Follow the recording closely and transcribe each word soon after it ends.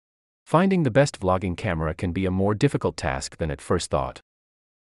Finding the best vlogging camera can be a more difficult task than at first thought.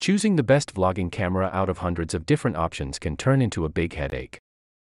 Choosing the best vlogging camera out of hundreds of different options can turn into a big headache.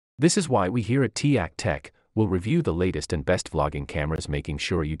 This is why we here at TAC Tech will review the latest and best vlogging cameras, making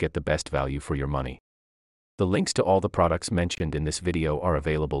sure you get the best value for your money. The links to all the products mentioned in this video are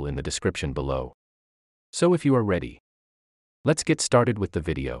available in the description below. So if you are ready, let's get started with the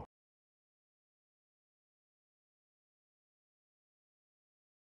video.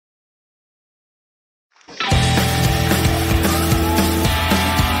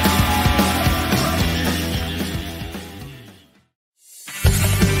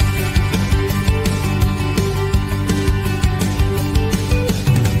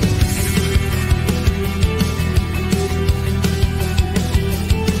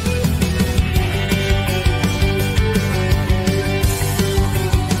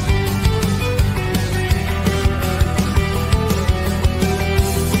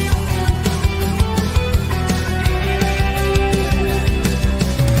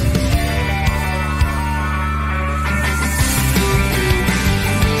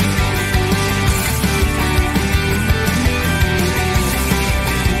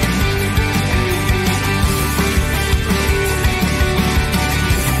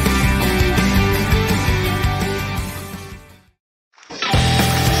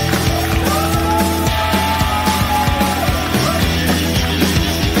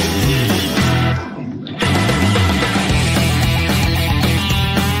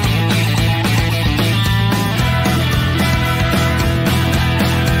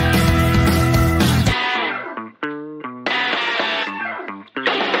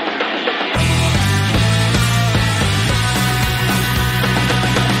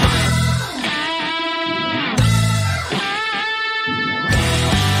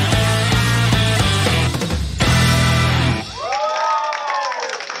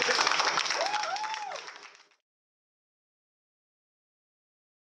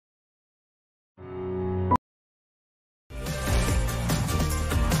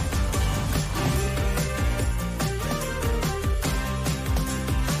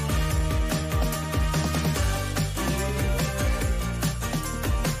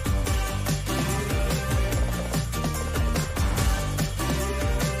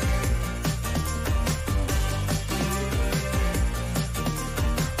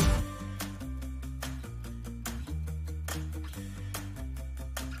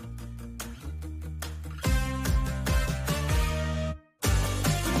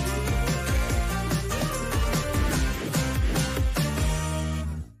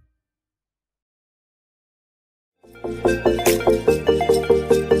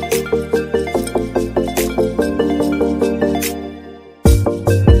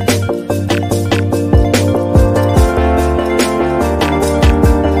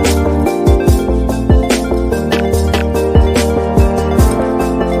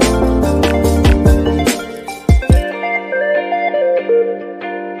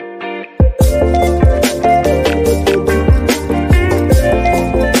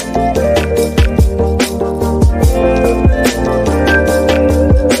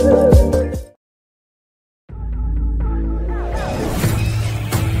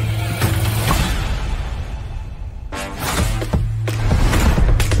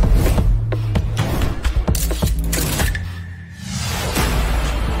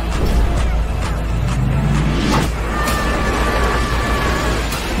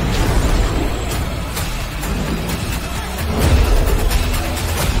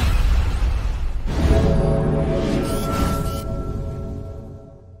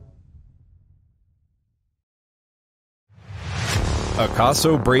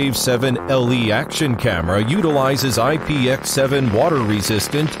 Akaso Brave 7 LE action camera utilizes IPX7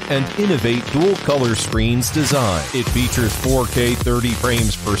 water-resistant and Innovate dual-color screens design. It features 4K 30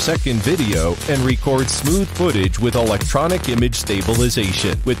 frames per second video and records smooth footage with electronic image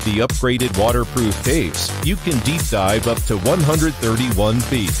stabilization. With the upgraded waterproof case, you can deep dive up to 131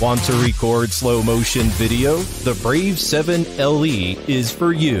 feet. Want to record slow-motion video? The Brave 7 LE is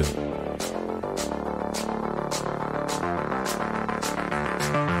for you.